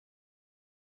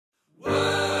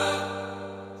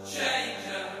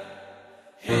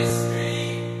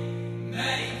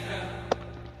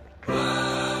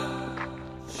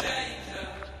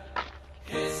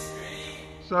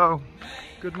So,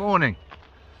 good morning,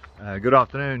 good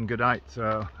afternoon, good night,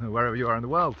 wherever you are in the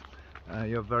world.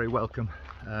 You're very welcome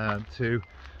to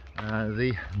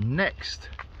the next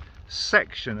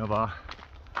section of our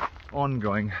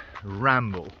ongoing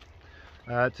ramble.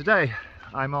 Today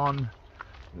I'm on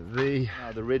the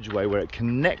Ridgeway, where it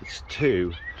connects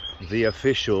to the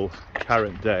official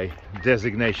current day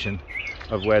designation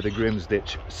of where the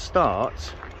Grimsditch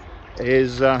starts,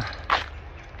 is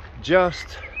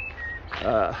just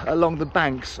along the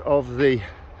banks of the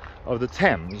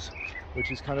Thames,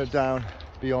 which is kind of down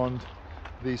beyond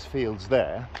these fields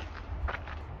there.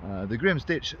 The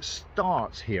Grimsditch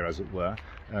starts here, as it were,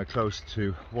 close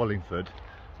to Wallingford,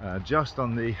 just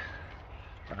on the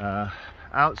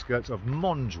outskirts of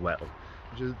Mongewell,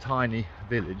 which is a tiny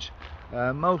village,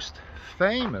 most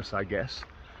famous, I guess,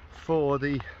 for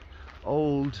the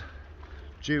old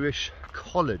Jewish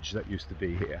college that used to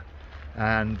be here,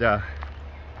 and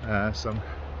some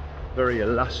very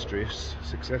illustrious,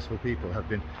 successful people have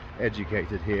been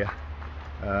educated here.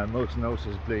 Most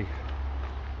noticeably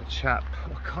a chap,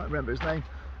 I can't remember his name.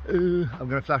 I'm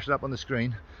going to flash it up on the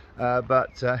screen,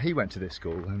 but he went to this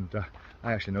school, and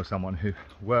I actually know someone who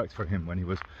worked for him when he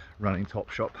was running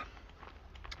Topshop.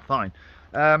 Fine.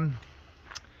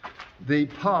 The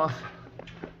path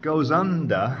goes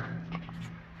under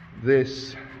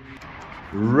this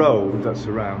road that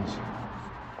surrounds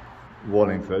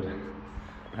Wallingford,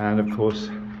 and of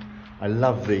course I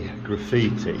love the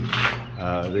graffiti,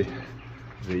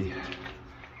 the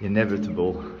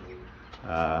inevitable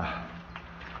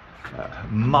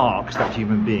marks that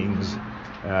human beings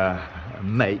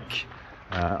make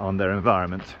on their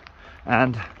environment.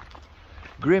 And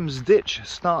Grimsditch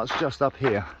starts just up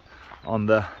here on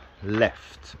the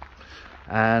left,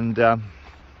 and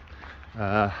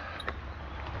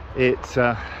it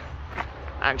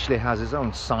actually has its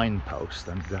own signpost,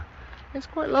 and it's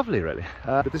quite lovely, really.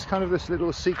 But there's kind of this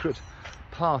little secret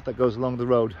path that goes along the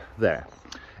road there.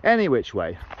 Any which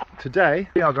way, today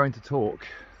we are going to talk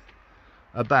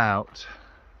about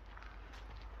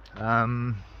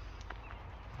 11th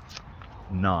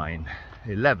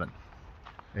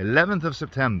of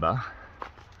September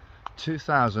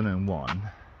 2001.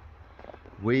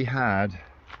 We had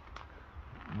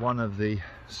one of the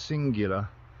singular,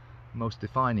 most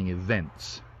defining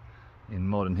events in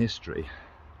modern history,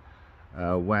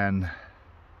 when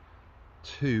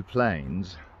two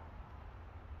planes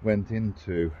went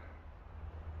into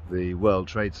the World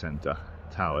Trade Center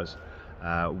towers.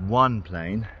 One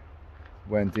plane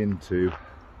went into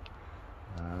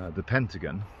the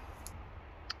Pentagon,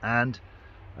 and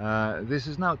this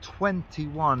is now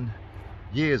 21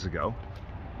 years ago,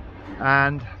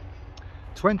 and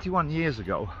 21 years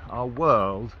ago our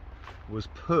world was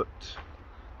put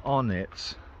on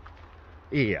its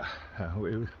ear.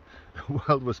 The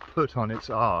world was put on its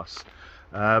arse,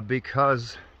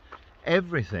 because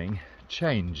everything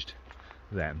changed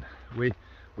then. We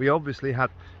obviously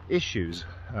had issues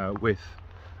with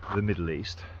the Middle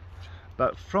East,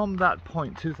 but from that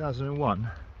point, 2001,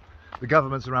 the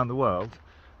governments around the world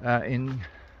emboldened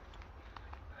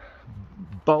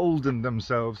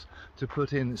themselves to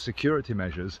put in security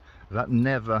measures that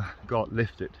never got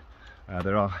lifted.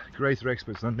 There are greater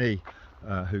experts than me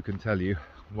who can tell you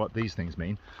what these things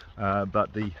mean,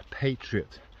 but the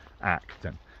Patriot Act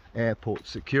and airport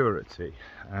security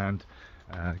and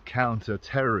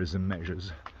counter-terrorism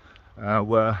measures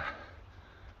were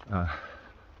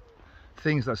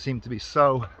things that seemed to be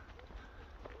so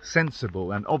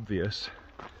sensible and obvious,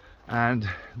 and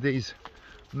these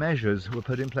measures were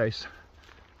put in place,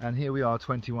 and here we are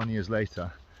 21 years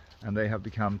later, and they have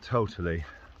become totally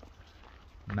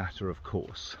matter of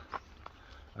course,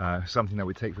 something that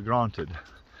we take for granted,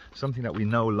 something that we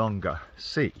no longer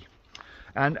see.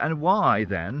 And why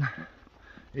then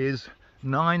is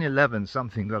 9/11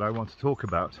 something that I want to talk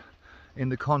about in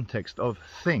the context of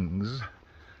things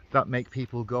that make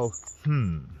people go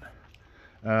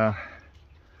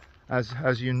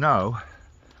as you know,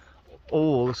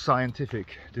 all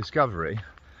scientific discovery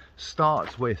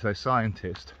starts with a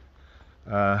scientist,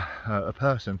 a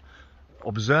person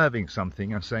observing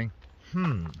something and saying,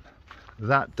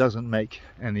 that doesn't make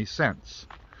any sense.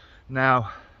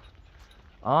 Now,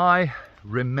 I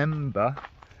remember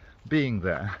being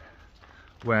there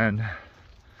when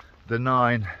the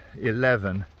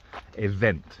 9/11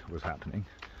 event was happening,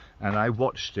 and I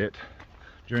watched it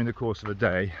during the course of a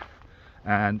day,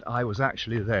 and I was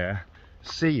actually there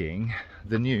seeing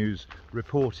the news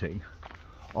reporting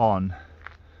on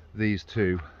these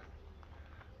two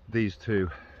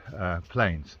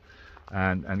planes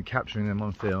and capturing them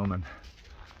on film. And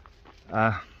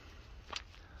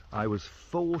I was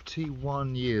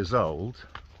 41 years old,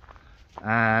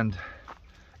 and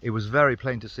it was very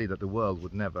plain to see that the world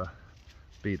would never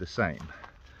be the same,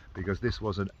 because this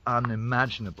was an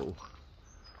unimaginable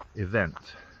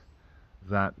event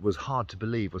that was hard to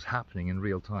believe was happening in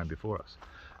real time before us.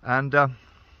 And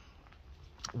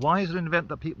why is it an event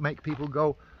that make people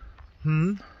go,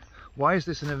 Why is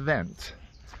this an event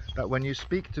that when you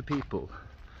speak to people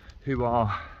who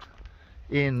are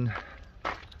in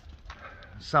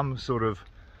some sort of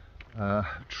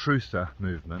truther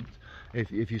movement,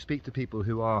 if you speak to people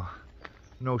who are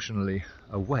notionally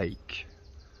awake,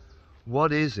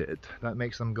 what is it that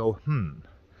makes them go,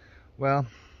 Well,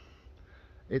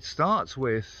 it starts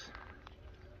with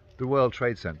the World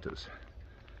Trade Centers.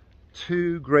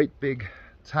 Two great big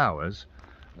towers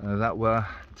that were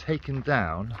taken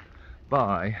down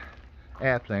by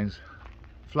airplanes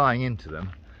flying into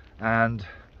them, and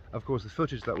of course the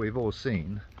footage that we've all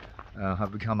seen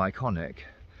have become iconic.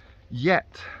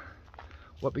 Yet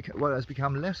what has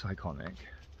become less iconic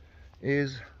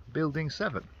is Building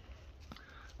 7,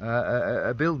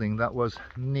 a building that was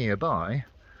nearby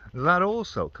that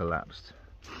also collapsed.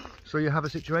 So you have a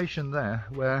situation there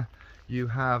where you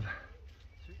have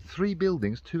 3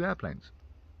 buildings, 2 airplanes.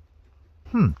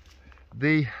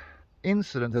 The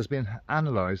incident has been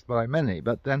analysed by many,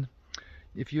 but then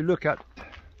if you look at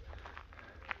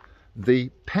the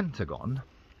Pentagon,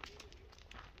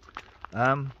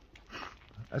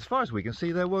 as far as we can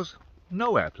see, there was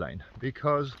no airplane,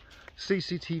 because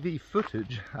CCTV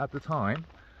footage at the time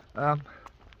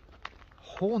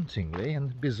hauntingly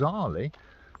and bizarrely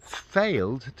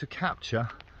failed to capture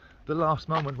the last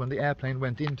moment when the airplane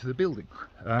went into the building.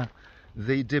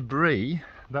 The debris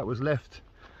that was left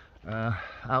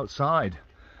outside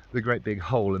the great big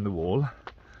hole in the wall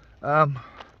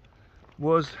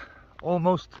was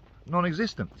almost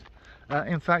non-existent.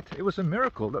 In fact, it was a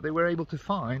miracle that they were able to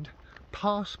find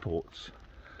passports,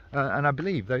 and I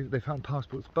believe they found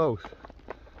passports both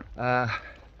at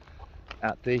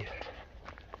the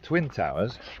Twin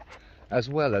Towers as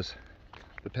well as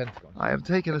the Pentagon. I have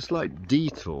taken a slight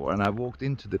detour and I walked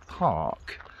into the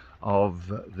park of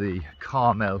the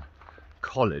Carmel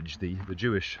College, the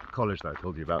Jewish college that I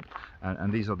told you about,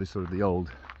 and these are the sort of the old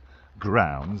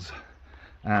grounds,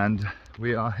 and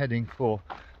we are heading for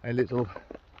a little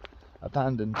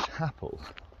abandoned chapel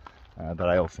that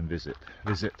I often visit.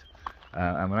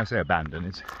 And when I say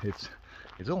abandoned, it's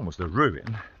almost a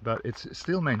ruin, but it's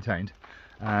still maintained,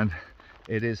 and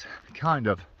it is kind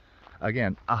of,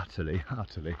 again, utterly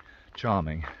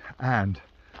charming. And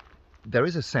there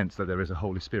is a sense that there is a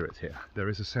Holy Spirit here. There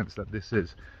is a sense that this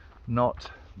is not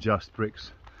just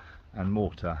bricks and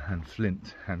mortar and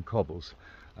flint and cobbles,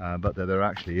 but that there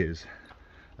actually is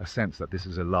a sense that this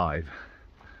is alive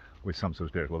with some sort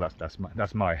of spirit. Well,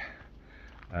 that's my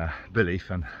belief,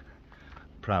 and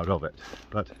proud of it.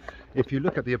 But if you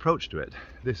look at the approach to it,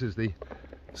 this is the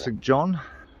St. John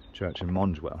Church in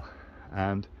Mongewell,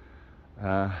 and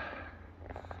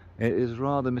it is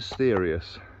rather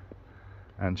mysterious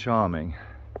and charming,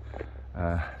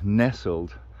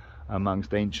 nestled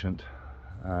amongst ancient,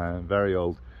 very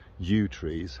old yew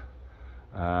trees,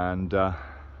 and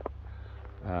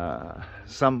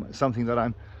something that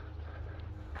I'm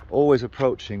always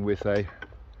approaching with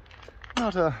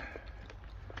not a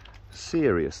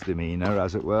serious demeanour,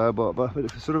 as it were,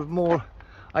 but sort of more.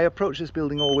 I approach this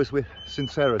building always with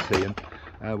sincerity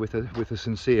and with a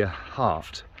sincere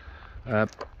heart.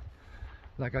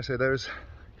 Like I said, there is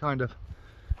kind of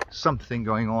something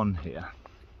going on here,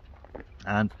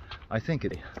 and I think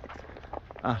it is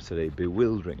utterly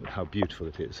bewildering how beautiful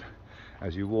it is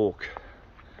as you walk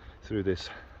through this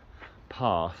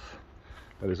path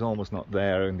that is almost not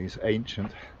there in these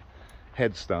ancient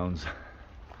headstones,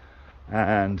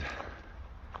 and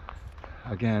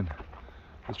again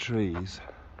the trees,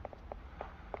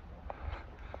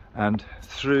 and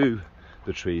through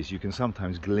the trees you can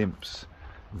sometimes glimpse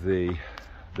the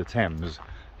Thames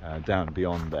down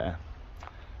beyond there,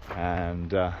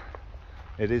 and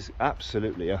it is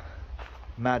absolutely a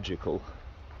magical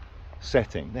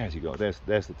setting. There you go, there's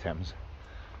the Thames,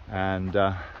 and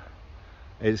it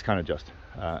is kind of just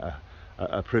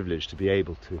a privilege to be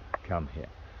able to come here.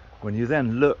 When you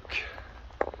then look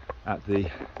at the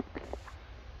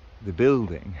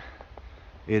building,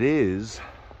 it is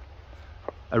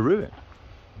a ruin,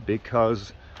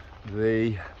 because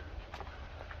the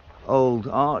old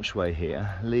archway here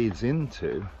leads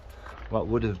into what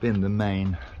would have been the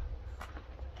main,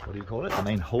 what do you call it, the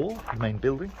main hall, the main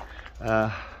building,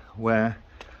 where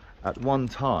at one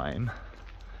time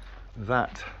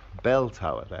that bell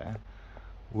tower there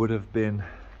would have been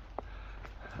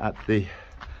at the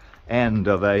end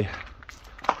of a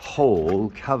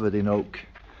hall covered in oak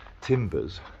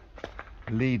timbers,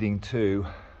 leading to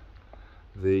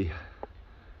the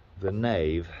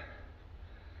nave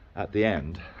at the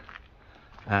end.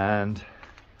 And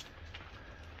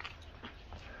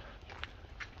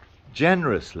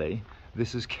generously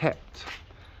this is kept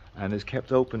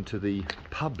open to the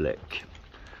public.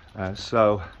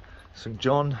 So St.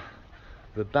 John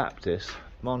the Baptist,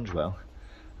 Mongewell,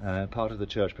 part of the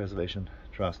Church Preservation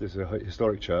Trust, this is a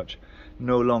historic church,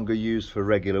 no longer used for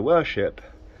regular worship,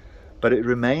 but it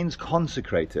remains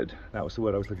consecrated, that was the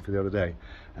word I was looking for the other day,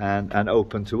 and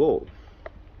open to all.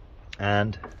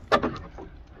 And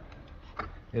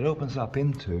it opens up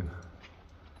into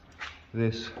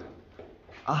this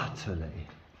utterly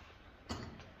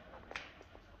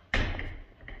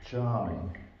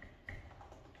charming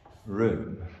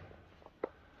room,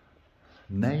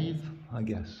 nave, I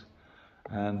guess,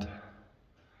 and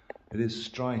it is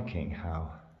striking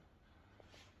how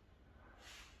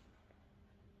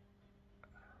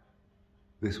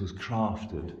this was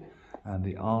crafted, and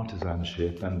the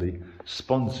artisanship and the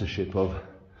sponsorship of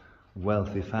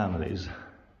wealthy families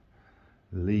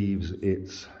leaves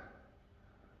its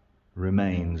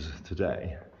remains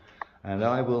today. And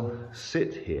I will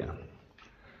sit here,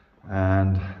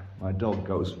 and my dog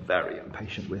goes very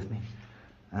impatient with me,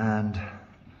 and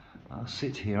I'll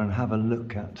sit here and have a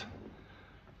look at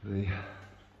the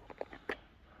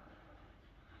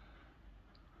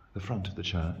front of the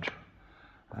church.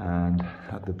 And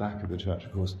at the back of the church,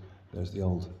 of course, there's the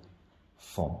old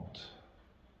font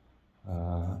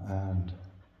and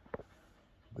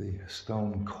the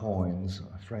stone coins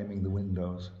framing the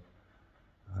windows,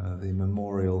 the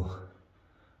memorial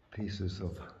pieces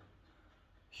of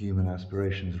human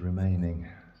aspirations remaining,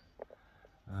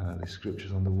 the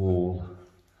scriptures on the wall.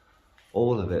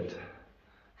 All of it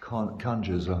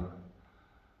conjures a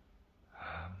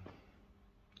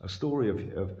story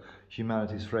of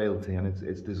humanity's frailty and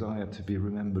its desire to be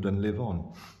remembered and live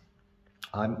on.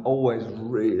 I'm always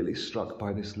really struck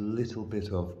by this little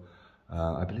bit of,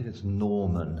 I believe it's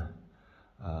Norman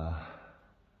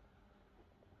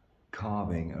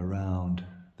carving around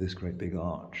this great big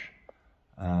arch,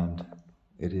 and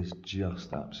it is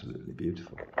just absolutely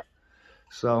beautiful.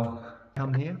 So,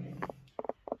 come here.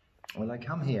 Well, I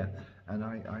come here and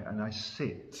I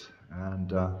sit,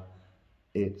 and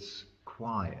it's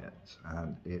quiet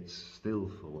and it's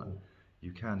stillful, and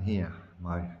you can hear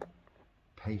my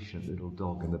patient little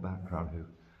dog in the background who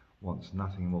wants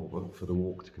nothing more but for the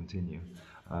walk to continue.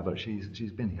 But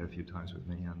she's been here a few times with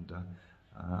me, and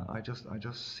I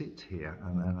just sit here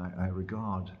and I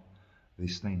regard the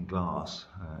stained glass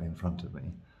in front of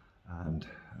me, and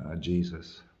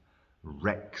Jesus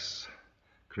Rex,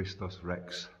 Christos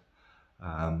Rex,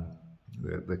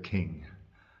 the King,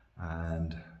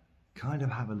 and kind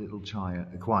of have a little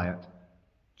quiet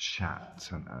chat.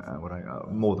 And what I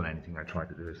more than anything I try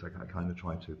to do is I kind of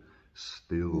try to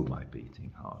still my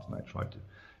beating heart, and I try to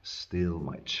still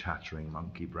my chattering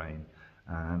monkey brain,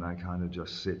 and I kind of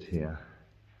just sit here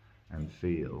and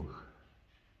feel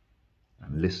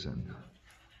and listen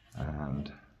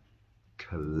and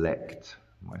collect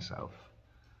myself,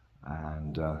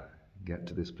 and get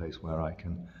to this place where I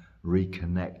can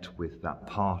reconnect with that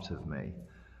part of me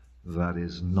that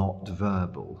is not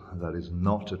verbal, that is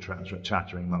not a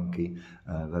chattering monkey,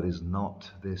 that is not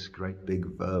this great big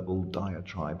verbal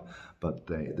diatribe, but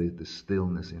the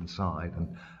stillness inside.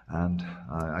 And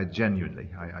I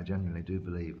genuinely do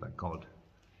believe that God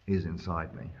is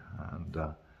inside me, and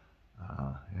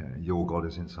your God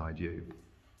is inside you.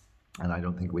 And I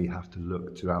don't think we have to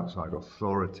look to outside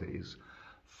authorities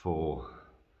for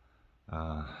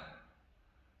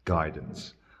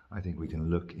guidance. I think we can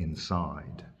look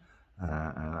inside,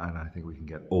 and I think we can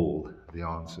get all the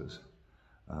answers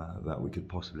that we could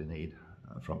possibly need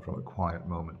from a quiet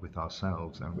moment with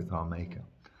ourselves and with our Maker.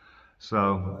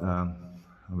 So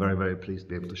I'm very, very pleased to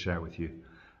be able to share with you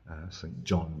St.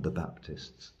 John the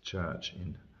Baptist's church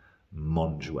in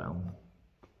Mongewell,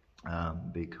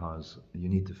 because you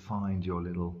need to find your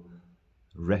little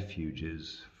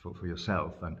refuges for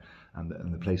yourself,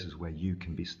 and the places where you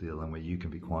can be still and where you can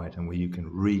be quiet and where you can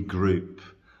regroup,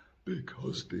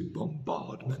 because the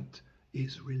bombardment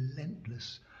is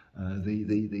relentless.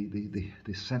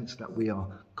 The sense that we are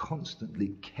constantly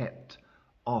kept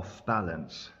off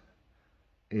balance,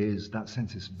 that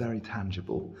sense is very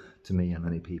tangible to me and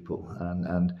many people,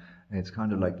 and it's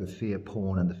kind of like the fear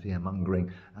porn and the fear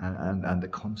mongering and the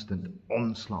constant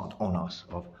onslaught on us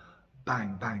of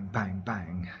bang, bang, bang,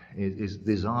 bang is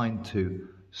designed to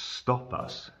stop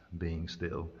us being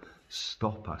still,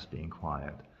 stop us being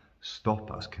quiet,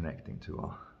 stop us connecting to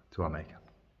our Maker.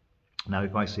 Now,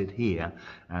 if I sit here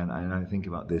and I think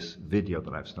about this video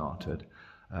that I've started,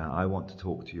 I want to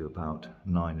talk to you about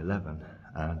 9/11,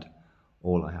 and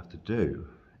all I have to do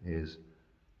is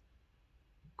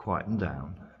quieten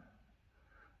down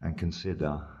and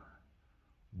consider,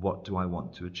 what do I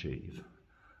want to achieve,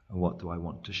 and what do I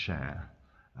want to share,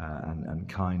 and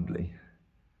kindly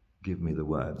give me the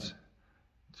words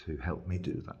to help me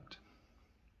do that.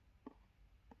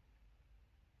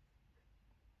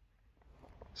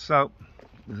 So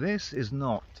this is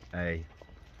not a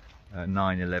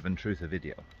 9/11 truther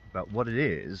video, but what it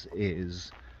is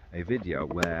a video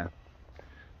where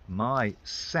my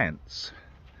sense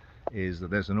is that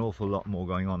there's an awful lot more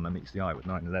going on than meets the eye with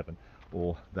 9/11,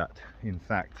 or that in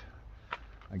fact,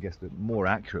 I guess the more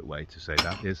accurate way to say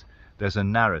that is, there's a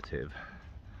narrative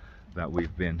that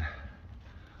we've been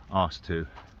asked to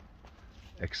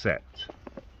accept,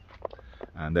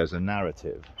 and there's a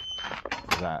narrative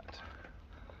that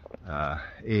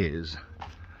is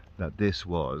that this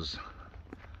was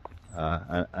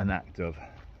an act of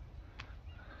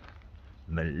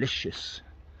malicious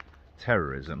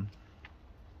terrorism,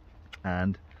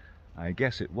 and I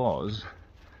guess it was,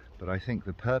 but I think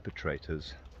the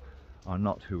perpetrators are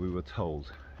not who we were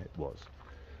told it was.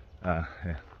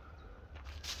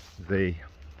 There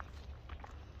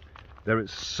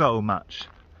is so much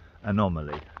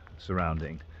anomaly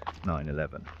surrounding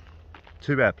 9/11.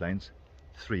 2 airplanes,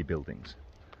 3 buildings.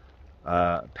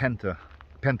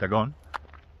 Pentagon,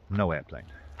 no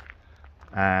airplane.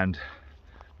 And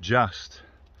just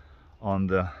on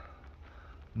the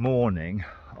morning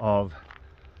of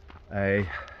a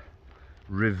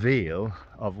reveal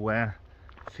of where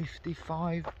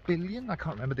 55 billion, I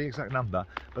can't remember the exact number,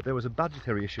 but there was a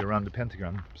budgetary issue around the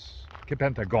Pentagon's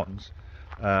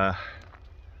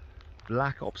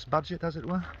Black Ops budget, as it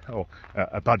were, or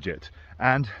a budget.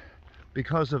 And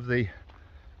because of the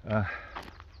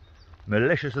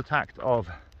malicious attack of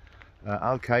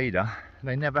Al-Qaeda,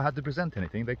 they never had to present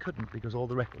anything. They couldn't, because all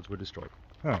the records were destroyed.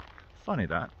 Oh, funny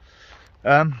that.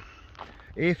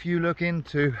 If you look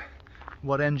into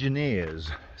what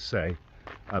engineers say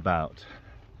about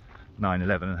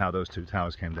 9/11 and how those 2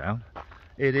 towers came down,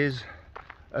 it is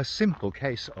a simple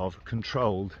case of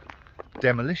controlled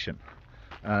demolition.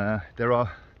 There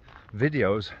are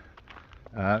videos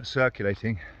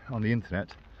circulating on the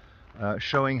internet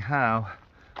showing how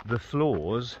the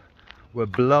floors were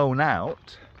blown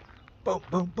out, boom,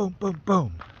 boom, boom, boom,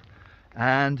 boom,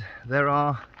 and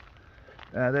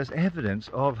there's evidence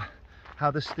of how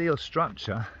the steel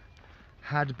structure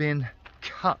had been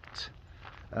cut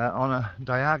on a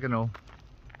diagonal,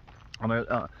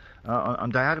 on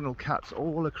diagonal cuts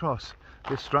all across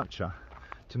this structure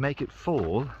to make it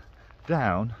fall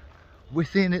down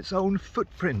within its own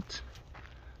footprint.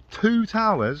 2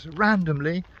 towers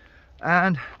randomly,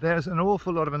 and there's an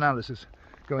awful lot of analysis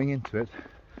going into it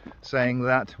saying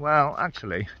that, well,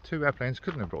 actually 2 airplanes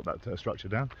couldn't have brought that structure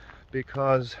down,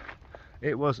 because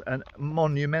it was a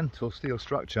monumental steel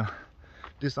structure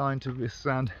designed to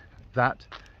withstand that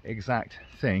exact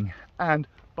thing. And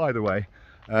by the way,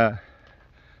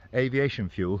 aviation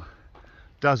fuel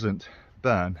doesn't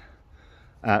burn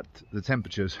at the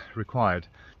temperatures required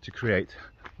to create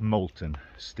molten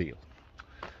steel.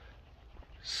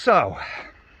 So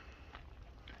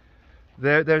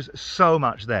there's so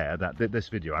much there that this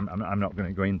video, I'm not going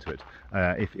to go into it.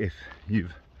 If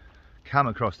you've come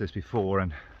across this before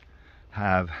and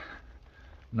have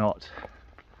not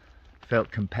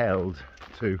felt compelled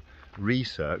to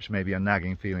research, maybe a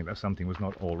nagging feeling that something was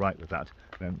not all right with that,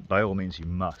 then by all means you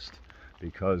must,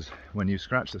 because when you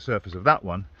scratch the surface of that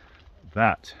one,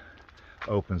 that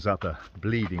opens up a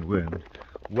bleeding wound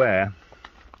where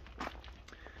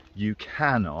you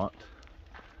cannot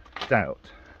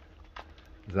doubt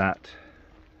that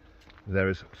there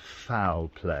is foul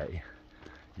play.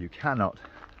 You cannot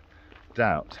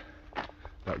doubt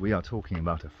that we are talking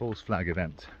about a false flag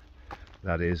event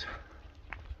that is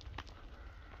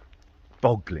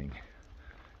boggling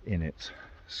in its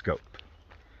scope.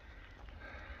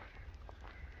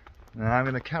 Now I'm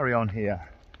going to carry on here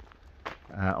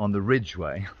on the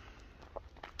Ridgeway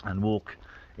and walk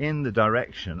in the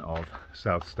direction of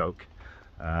South Stoke,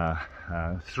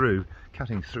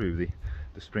 cutting through the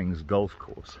Springs Golf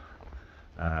Course.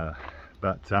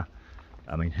 But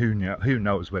I mean, who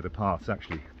knows where the paths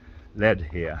actually led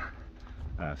here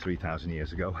 3,000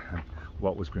 years ago, and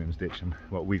what was Grimsditch and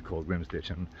what we called Grimsditch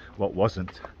and what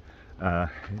wasn't.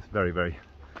 It's very, very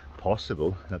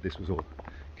possible that this was all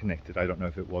connected. I don't know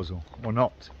if it was or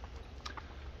not.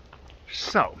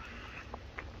 So,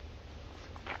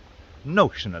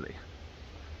 notionally,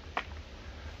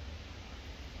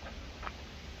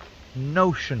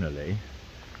 notionally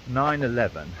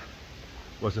 9/11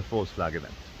 was a false flag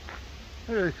event.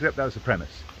 Except that was the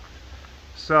premise.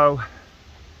 So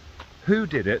who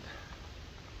did it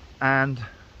and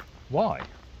why?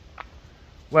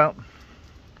 Well,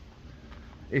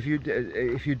 if you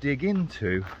dig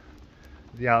into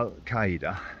the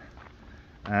Al-Qaeda,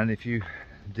 and if you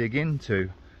dig into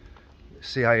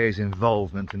CIA's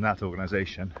involvement in that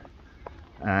organization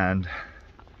and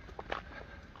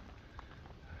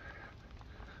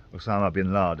Osama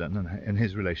bin Laden and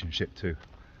his relationship to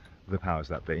the powers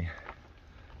that be,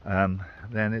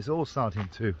 then it's all starting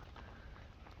to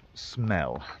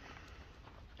smell.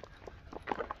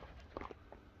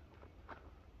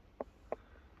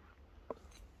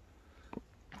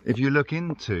 If you look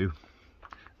into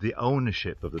the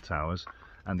ownership of the towers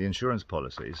and the insurance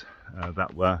policies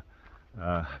that were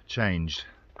changed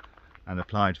and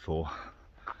applied for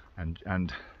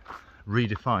and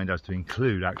redefined as to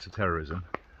include acts of terrorism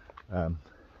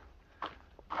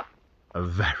a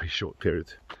very short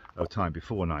period of time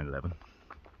before 9/11,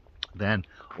 then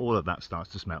all of that starts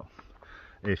to smell.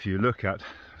 If you look at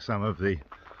some of the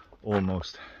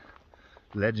almost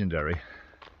legendary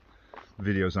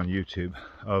videos on YouTube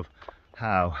of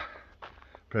how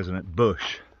President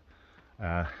Bush,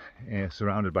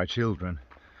 surrounded by children,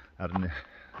 at an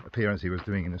appearance he was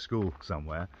doing in a school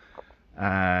somewhere,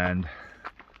 and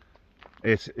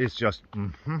it's just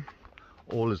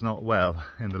all is not well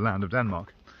in the land of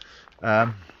Denmark.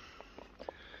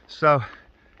 So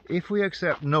if we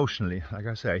accept notionally, like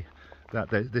I say, that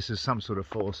this is some sort of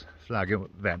false flag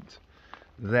event,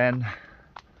 then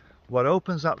what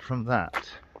opens up from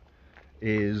that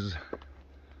is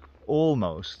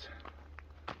almost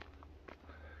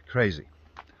crazy,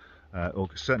 or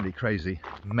certainly crazy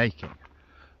making.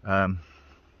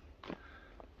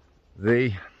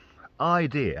 The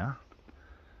idea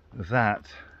that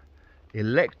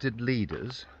elected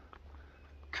leaders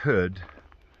could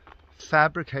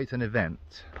fabricate an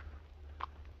event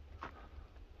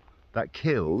that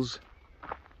kills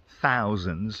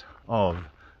thousands of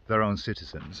their own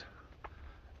citizens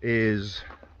is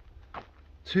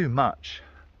too much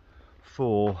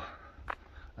for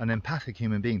an empathic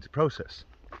human being to process.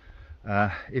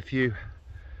 If you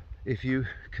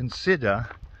consider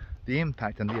the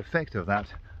impact and the effect of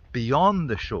that beyond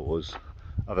the shores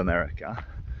of America,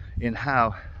 in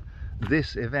how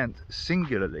this event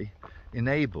singularly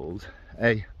enabled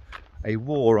a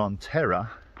war on terror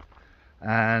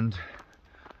and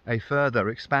a further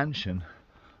expansion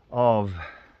of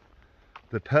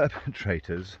the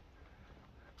perpetrators'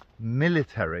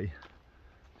 military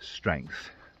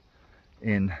strength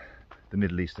in the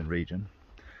Middle Eastern region.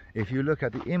 If you look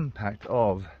at the impact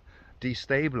of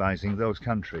destabilizing those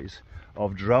countries,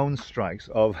 of drone strikes,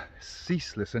 of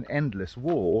ceaseless and endless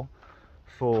war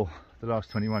for the last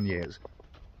 21 years.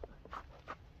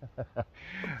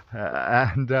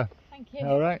 And thank you.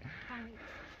 All right. Thanks.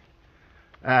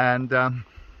 And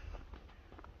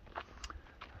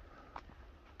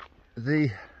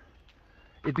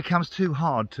it becomes too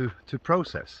hard to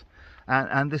process,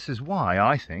 and this is why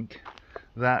I think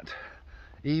that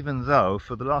even though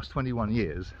for the last 21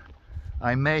 years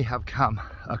I may have come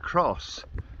across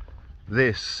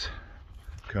this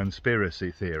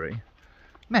conspiracy theory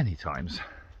many times,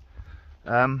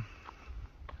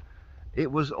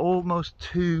 it was almost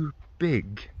too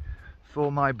big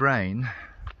for my brain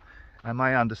and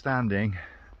my understanding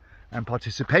and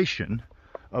participation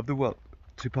of the world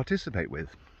to participate with.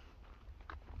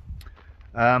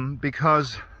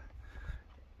 Because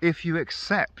if you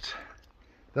accept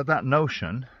that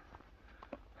notion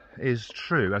is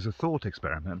true as a thought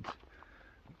experiment,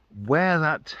 where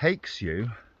that takes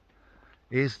you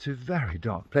is to very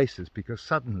dark places, because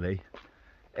suddenly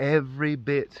every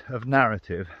bit of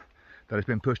narrative that has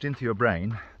been pushed into your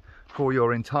brain for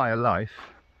your entire life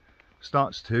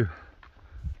starts to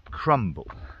crumble.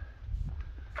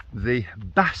 The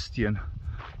bastion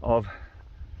of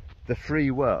the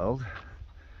free world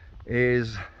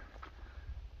is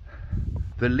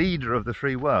the leader of the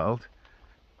free world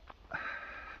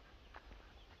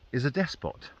is a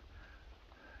despot.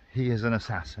 He is an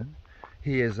assassin,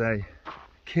 he is a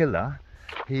killer,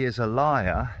 he is a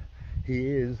liar, he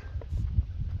is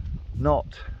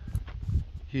not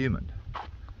human.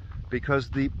 Because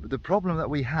the problem that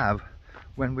we have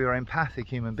when we are empathic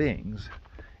human beings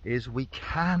is we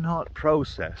cannot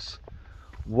process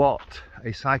what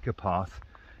a psychopath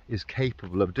is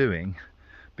capable of doing,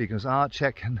 because our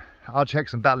checks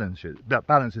and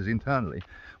balances internally,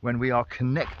 when we are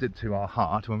connected to our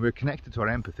heart, when we're connected to our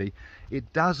empathy,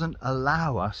 it doesn't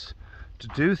allow us to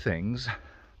do things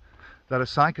that a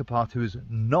psychopath who is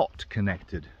not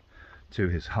connected to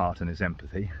his heart and his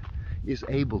empathy, is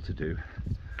able to do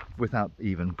without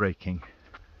even breaking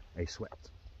a sweat.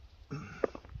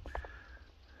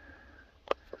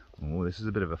 Oh, this is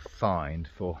a bit of a find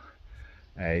for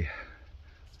a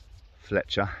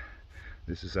Fletcher.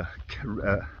 This is a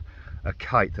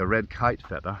kite, a red kite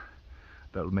feather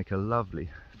that will make a lovely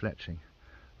fletching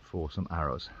for some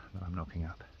arrows that I'm knocking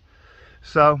up.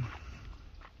 So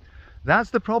that's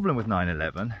the problem with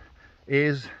 9/11,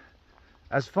 is,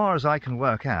 as far as I can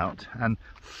work out, and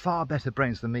far better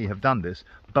brains than me have done this,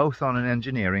 both on an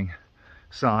engineering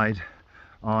side,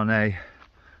 on a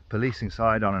policing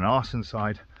side, on an arson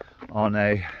side, on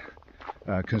a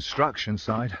construction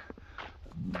side,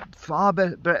 far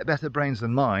better brains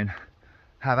than mine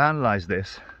have analysed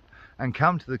this and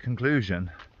come to the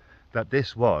conclusion that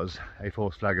this was a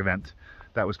false flag event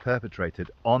that was perpetrated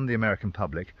on the American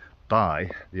public by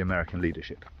the American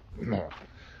leadership.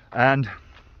 And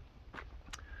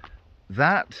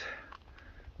that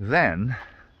then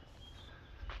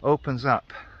opens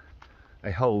up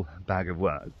a whole bag of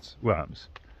worms.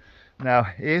 Now,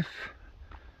 if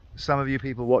some of you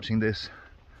people watching this,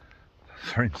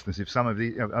 for instance, if some of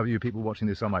you people watching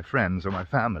this are my friends or my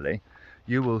family,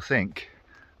 you will think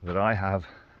that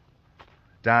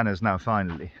Dan has now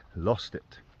finally lost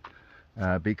it,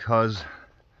 because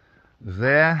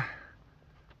their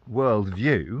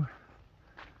worldview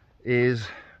is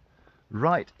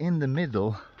right in the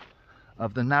middle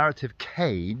of the narrative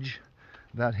cage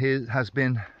that has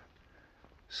been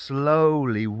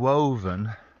slowly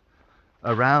woven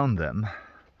around them.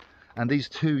 And these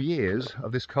 2 years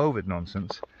of this COVID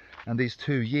nonsense, and these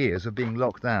 2 years of being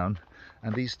locked down,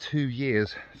 and these 2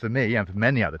 years for me and for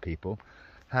many other people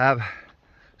have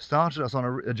started us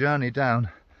on a journey down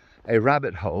a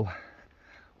rabbit hole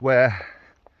where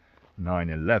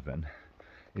 9/11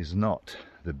 is not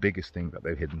the biggest thing that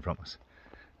they've hidden from us.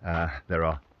 There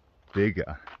are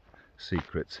bigger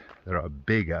secrets, there are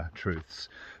bigger truths,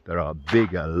 there are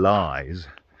bigger lies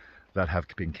that have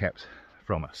been kept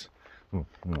from us.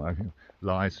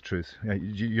 Lies, truth,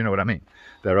 you know what I mean.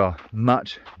 There are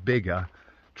much bigger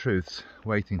truths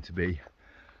waiting to be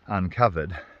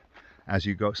uncovered as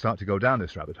you start to go down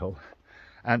this rabbit hole.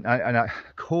 And I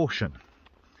caution,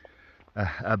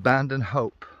 abandon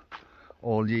hope,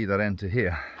 all ye that enter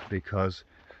here, because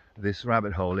this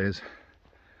rabbit hole is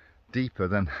deeper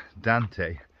than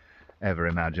Dante ever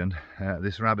imagined.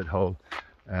 This rabbit hole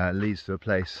leads to a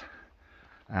place,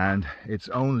 and it's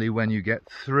only when you get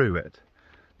through it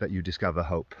that you discover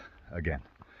hope again,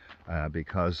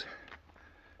 because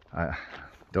I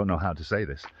don't know how to say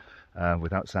this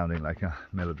without sounding like a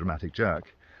melodramatic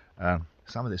jerk.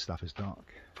 Some of this stuff is dark,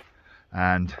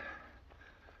 and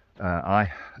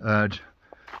I urge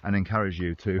and encourage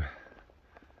you to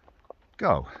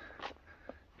go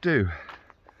do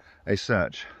a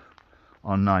search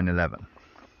on 9/11.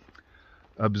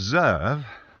 Observe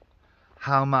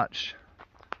how much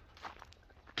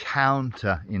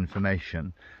counter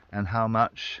information and how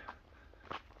much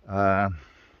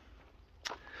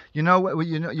you know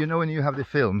when you have the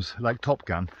films like Top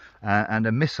Gun, and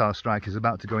a missile strike is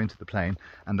about to go into the plane,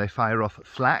 and they fire off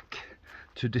flak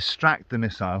to distract the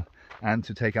missile and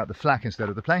to take out the flak instead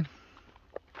of the plane.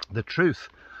 The truth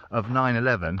of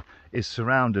 9/11 is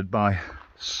surrounded by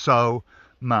so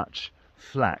much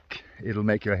flak, it'll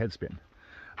make your head spin.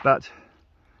 But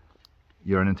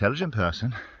you're an intelligent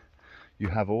person, you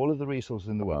have all of the resources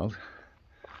in the world,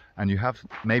 and you have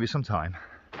maybe some time.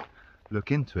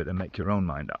 Look into it and make your own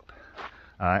mind up.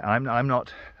 I'm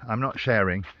not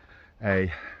sharing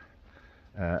a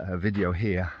video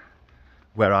here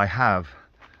where I have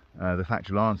the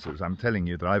factual answers. I'm telling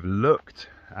you that I've looked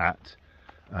at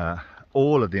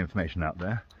all of the information out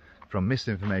there, from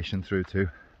misinformation through to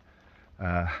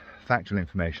factual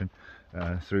information,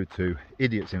 through to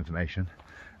idiots' information,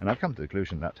 and I've come to the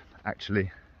conclusion that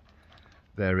actually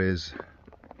there is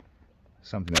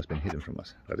something that's been hidden from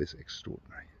us that is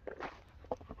extraordinary.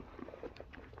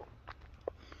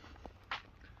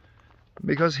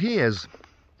 Because here's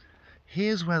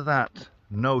where that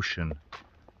notion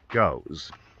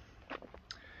goes.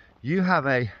 You have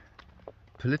a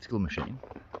political machine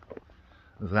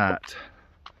that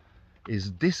is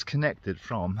disconnected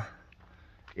from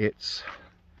its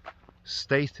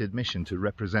stated mission to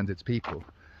represent its people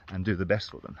and do the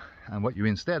best for them. And what you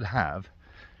instead have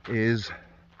is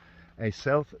a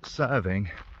self-serving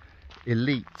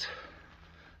elite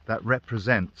that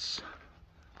represents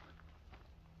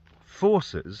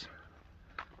forces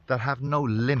that have no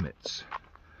limits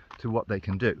to what they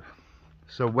can do.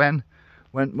 So when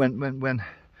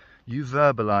you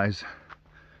verbalize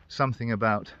something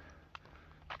about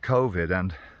COVID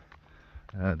and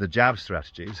the jab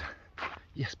strategies.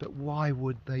 Yes, but why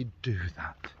would they do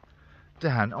that?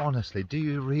 Dan, honestly, do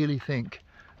you really think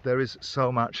there is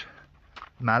so much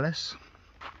malice?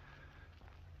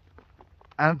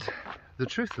 And the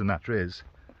truth of the matter is,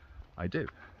 I do.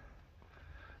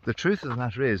 The truth of the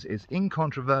matter is, it's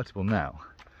incontrovertible now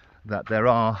that there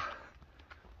are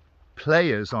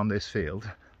players on this field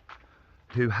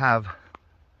who have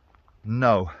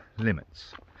no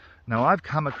limits. Now, I've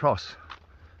come across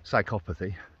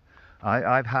psychopathy.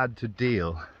 I've had to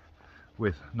deal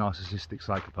with narcissistic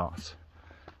psychopaths,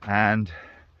 and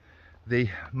the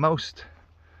most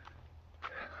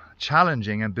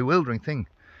challenging and bewildering thing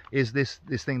is this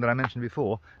thing that I mentioned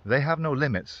before. They have no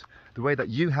limits. The way that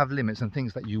you have limits and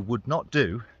things that you would not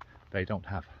do, they don't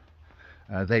have.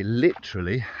 They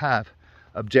literally have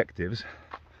objectives.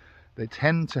 They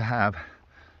tend to have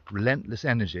relentless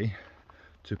energy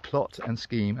to plot and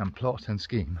scheme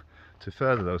to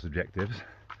further those objectives,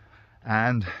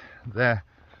 and their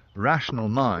rational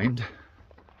mind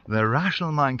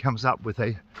comes up with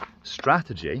a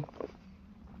strategy,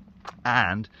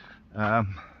 and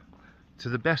to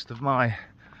the best of my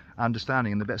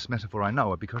understanding and the best metaphor I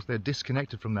know, because they're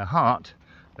disconnected from their heart,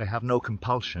 they have no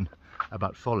compulsion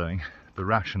about following the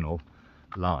rational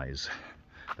lies.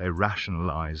 They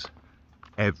rationalize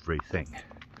everything,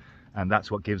 and that's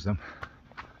what gives them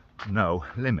no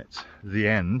limits. The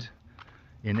end,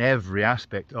 in every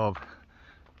aspect of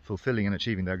fulfilling and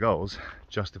achieving their goals,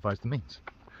 justifies the means,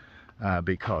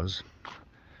 because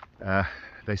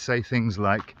they say things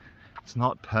like, it's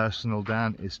not personal,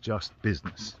 Dan, it's just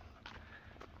business,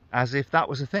 as if that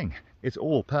was a thing. It's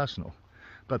all personal,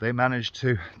 but they manage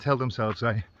to tell themselves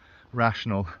a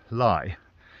rational lie.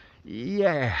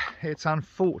 Yeah, it's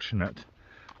unfortunate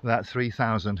that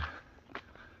 3,000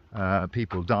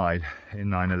 people died in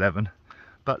 9/11,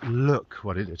 but look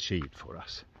what it achieved for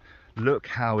us. Look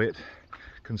how it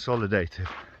consolidated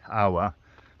our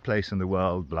place in the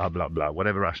world, blah blah blah,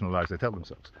 whatever rational lies they tell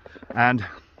themselves. And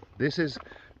this is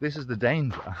the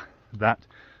danger, that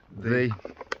the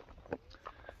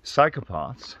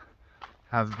psychopaths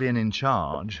have been in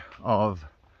charge of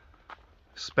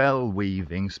spell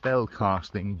weaving, spell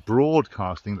casting,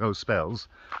 broadcasting those spells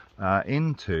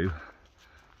into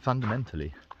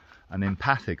fundamentally an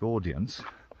empathic audience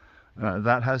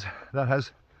that has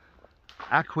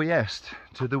acquiesced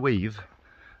to the weave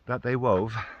that they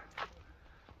wove,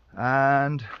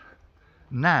 and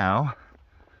now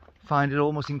find it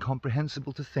almost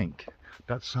incomprehensible to think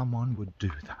that someone would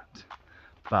do that.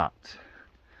 But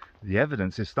the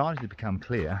evidence is starting to become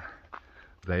clear.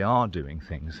 They are doing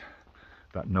things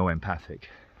that no empathic,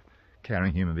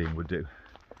 caring human being would do.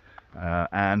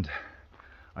 And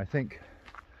I think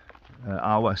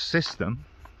our system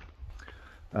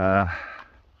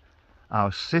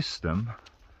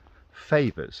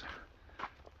favours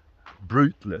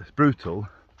brutal,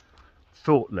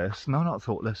 thoughtless, no, not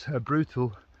thoughtless,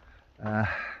 brutal,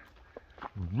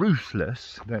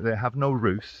 ruthless, they have no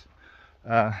ruth,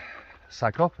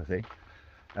 psychopathy,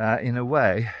 in a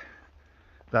way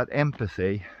that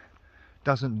empathy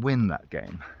doesn't win that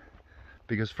game.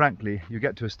 Because frankly, you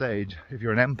get to a stage, if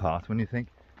you're an empath, when you think,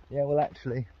 yeah, well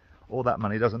actually, all that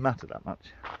money doesn't matter that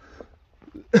much.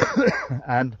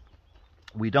 And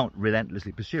we don't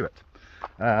relentlessly pursue it.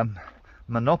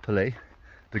 Monopoly,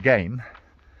 the game,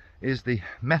 is the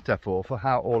metaphor for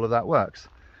how all of that works,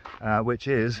 which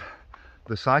is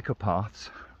the psychopaths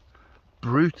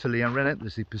brutally and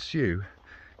relentlessly pursue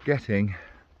getting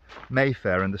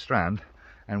Mayfair and the Strand,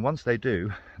 and once they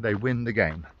do, they win the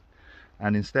game.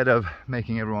 And instead of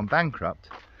making everyone bankrupt,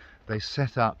 they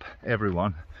set up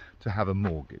everyone to have a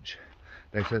mortgage.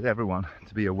 They set everyone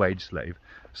to be a wage slave,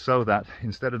 so that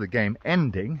instead of the game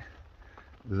ending,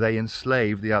 they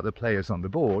enslave the other players on the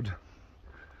board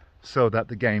so that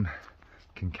the game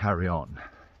can carry on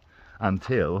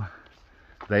until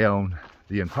they own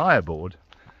the entire board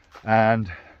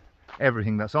and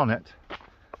everything that's on it.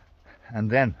 And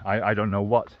then I don't know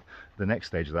what the next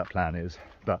stage of that plan is,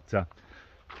 but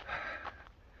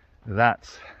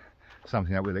that's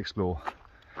something that we'll explore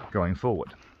going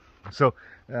forward. So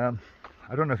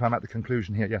I don't know if I'm at the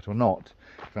conclusion here yet or not,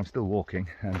 because I'm still walking,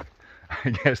 and I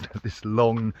guess that this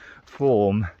long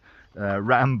form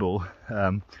ramble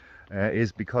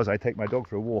is because I take my dog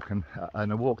for a walk,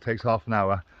 and a walk takes half an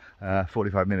hour,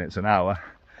 45 minutes, an hour,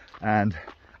 and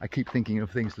I keep thinking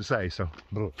of things to say, so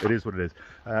it is what it is.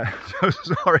 So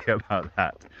sorry about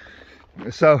that.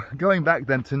 So going back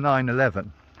then to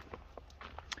 9/11,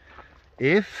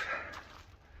 if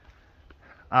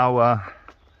our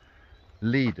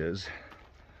leaders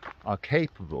are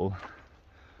capable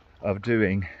of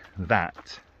doing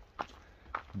that,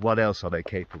 what else are they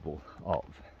capable of?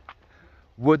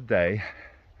 Would they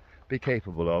be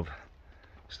capable of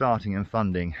starting and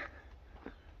funding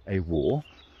a war,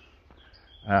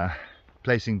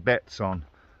 placing bets on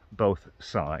both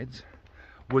sides?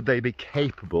 Would they be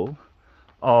capable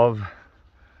of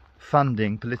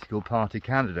funding political party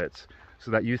candidates so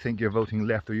that you think you're voting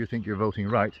left or you think you're voting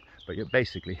right, but you're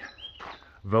basically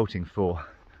voting for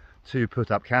two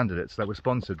put-up candidates that were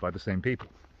sponsored by the same people?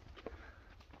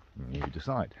 You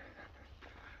decide.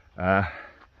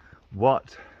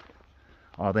 What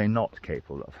are they not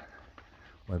capable of?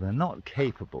 Well, they're not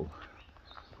capable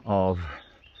of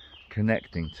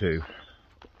connecting to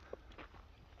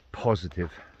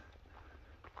positive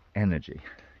energy,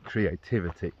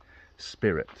 creativity,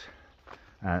 spirit,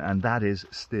 and that is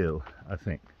still a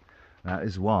thing. That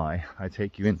is why I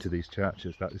take you into these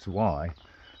churches. That is why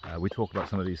we talk about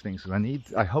some of these things,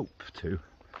 because I hope to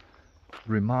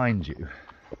remind you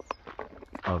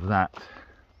of that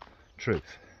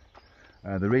truth.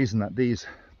 The reason that these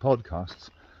podcasts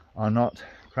are not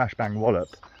crash bang wallop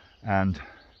and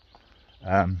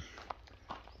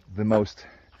the most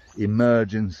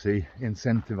emergency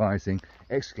incentivizing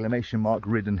exclamation mark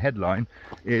ridden headline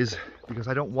is because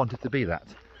I don't want it to be that.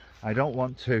 I don't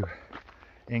want to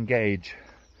engage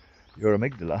your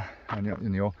amygdala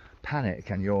and your panic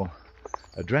and your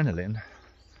adrenaline.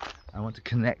 I want to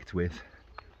connect with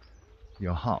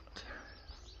your heart,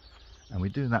 and we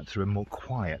do that through a more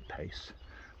quiet pace.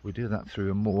 We do that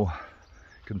through a more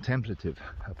contemplative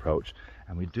approach,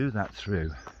 and we do that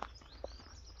through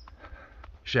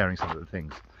sharing some of the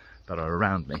things that are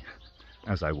around me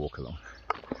as I walk along.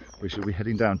 We shall be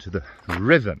heading down to the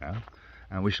river now,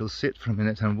 and we shall sit for a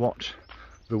minute and watch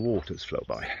the waters flow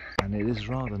by. And it is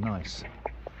rather nice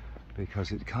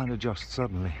because it kind of just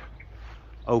suddenly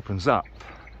opens up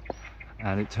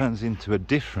and it turns into a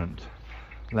different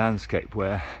landscape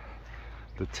where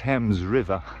the Thames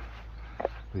River,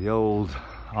 the old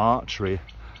artery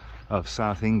of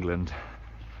South England,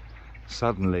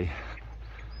 suddenly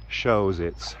shows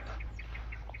its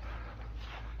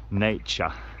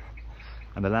nature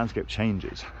and the landscape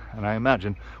changes. And I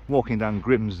imagine walking down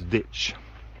Grimm's Ditch,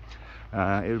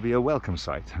 it would be a welcome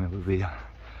sight, and it would be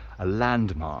a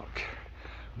landmark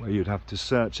where you'd have to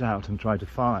search out and try to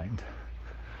find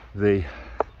the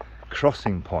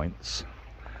crossing points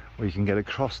where you can get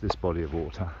across this body of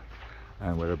water,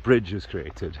 and where a bridge is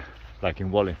created, like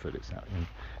in Wallingford it's now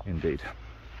indeed.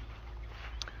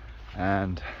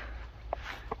 And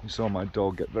you saw my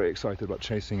dog get very excited about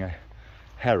chasing a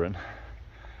heron,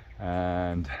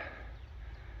 and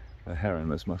the heron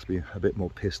must be a bit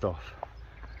more pissed off,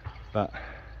 but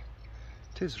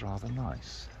it is rather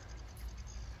nice.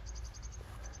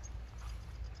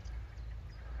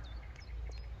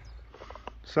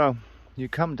 So you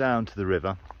come down to the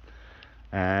river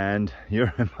and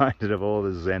you're reminded of all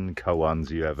the Zen koans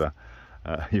you ever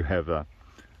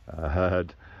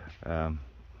heard,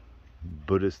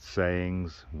 Buddhist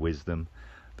sayings, wisdom.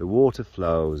 The water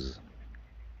flows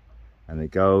and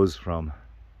it goes from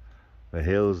the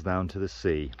hills down to the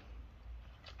sea,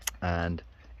 and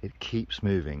it keeps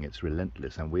moving. It's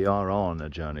relentless, and we are on a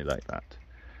journey like that,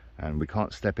 and we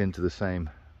can't step into the same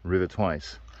river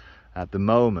twice. At the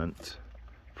moment,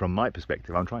 from my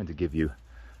perspective, I'm trying to give you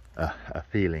a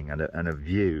feeling and a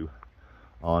view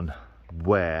on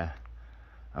where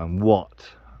and what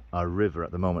our river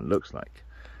at the moment looks like,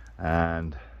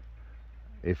 and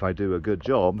if I do a good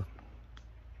job,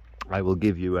 I will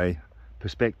give you a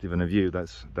perspective and a view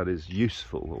that is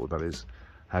useful, or that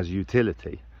has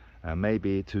utility, and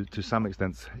maybe to some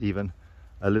extent even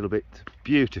a little bit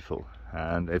beautiful,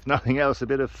 and if nothing else, a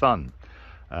bit of fun.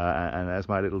 And there's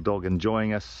my little dog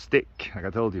enjoying a stick, like I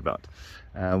told you about.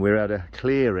 We're at a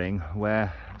clearing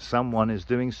where someone is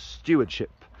doing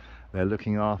stewardship. They're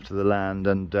looking after the land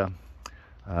and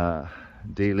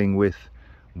dealing with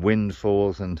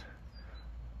windfalls and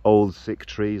old sick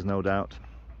trees, no doubt,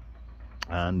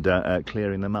 and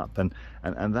clearing them up. And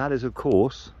that is, of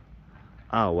course,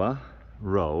 our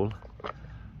role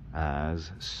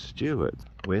as steward.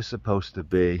 We're supposed to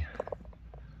be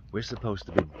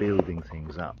building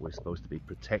things up. We're supposed to be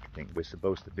protecting. We're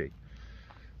supposed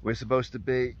to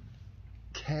be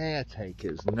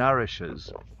caretakers,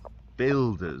 nourishers,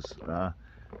 builders,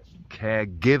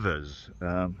 caregivers.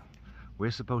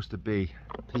 We're supposed to be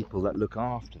people that look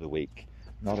after the weak,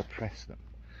 not oppress them.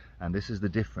 And this is the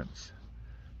difference.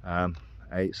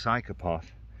 A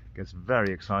psychopath gets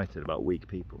very excited about weak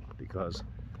people because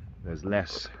there's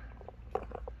less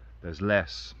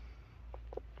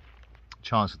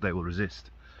chance that they will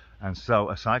resist, and so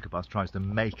a psychopath tries to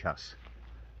make us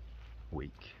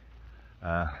weak.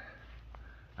 And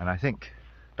I think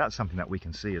that's something that we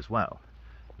can see as well,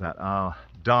 that our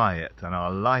diet and our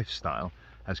lifestyle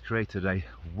has created a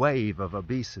wave of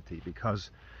obesity, because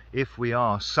if we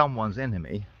are someone's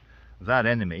enemy, that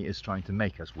enemy is trying to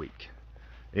make us weak.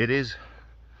 It is,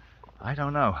 I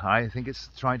don't know, I think it's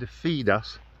trying to feed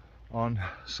us on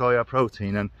soya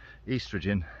protein and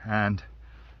estrogen and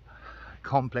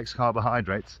complex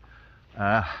carbohydrates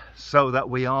so that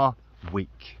we are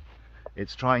weak.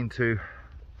 It's trying to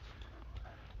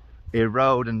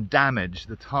erode and damage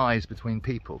the ties between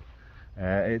people.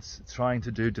 It's trying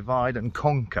to do divide and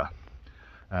conquer.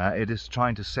 It is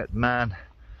trying to set man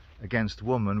against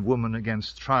woman, woman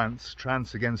against trans,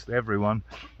 trans against everyone,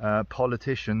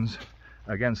 politicians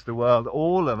against the world.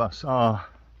 All of us are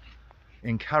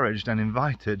encouraged and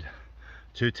invited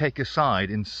to take a side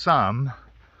in some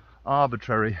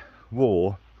arbitrary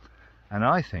war, and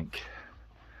I think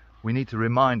we need to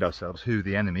remind ourselves who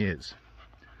the enemy is.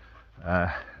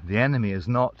 The enemy is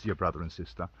not your brother and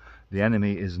sister. The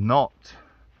enemy is not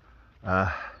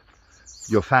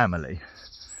your family.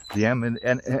 The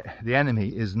enemy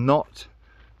is not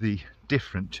the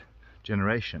different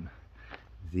generation.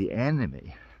 The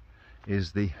enemy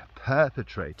is the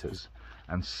perpetrators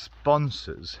and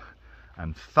sponsors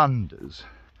and funders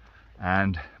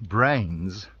and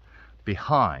brains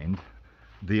behind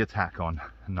the attack on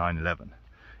 9/11.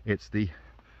 It's the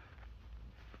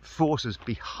forces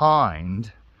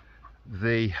behind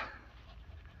the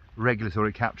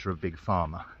regulatory capture of Big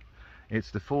Pharma.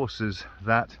 It's the forces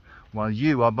that, while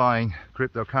you are buying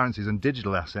cryptocurrencies and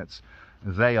digital assets,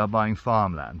 they are buying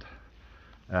farmland.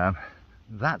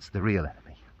 That's the real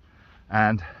enemy.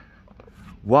 And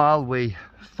while we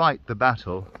fight the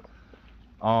battle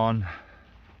on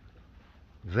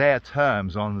their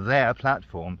terms, on their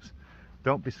platforms,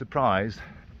 don't be surprised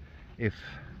if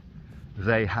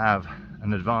they have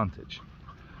an advantage.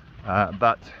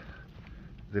 But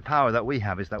the power that we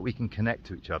have is that we can connect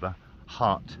to each other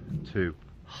heart to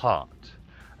heart.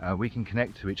 We can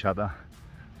connect to each other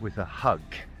with a hug.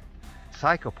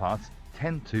 Psychopaths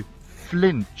tend to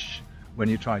flinch when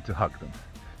you try to hug them.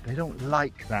 They don't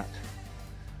like that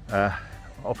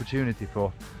opportunity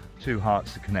for two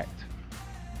hearts to connect,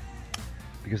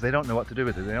 because they don't know what to do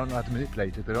with it. They don't know how to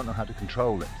manipulate it. They don't know how to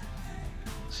control it.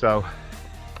 So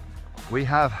we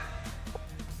have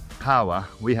power,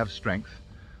 we have strength,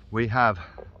 we have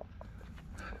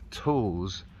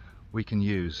tools we can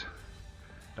use,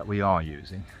 that we are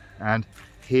using. And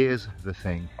here's the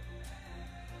thing,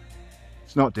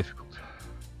 it's not difficult.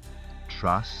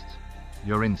 Trust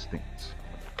your instincts,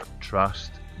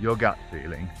 trust your gut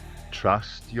feeling,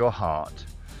 trust your heart,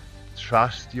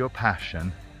 trust your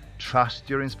passion, trust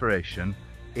your inspiration.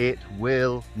 It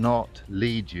will not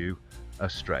lead you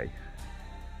astray,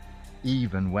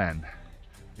 even when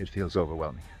it feels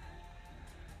overwhelming.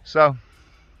 So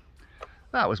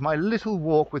that was my little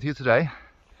walk with you today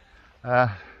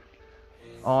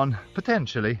on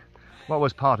potentially what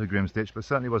was part of Grimsditch, but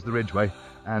certainly was the Ridgeway,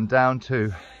 and down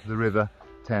to the River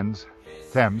Thames,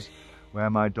 where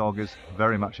my dog is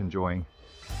very much enjoying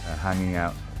hanging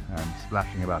out and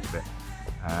splashing about a bit.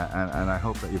 And I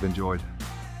hope that you've enjoyed.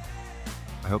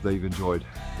 I hope that you've enjoyed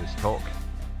this talk,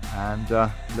 and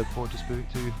look forward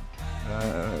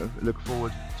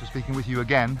to speaking with you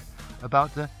again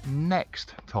about the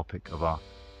next topic of our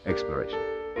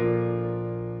exploration.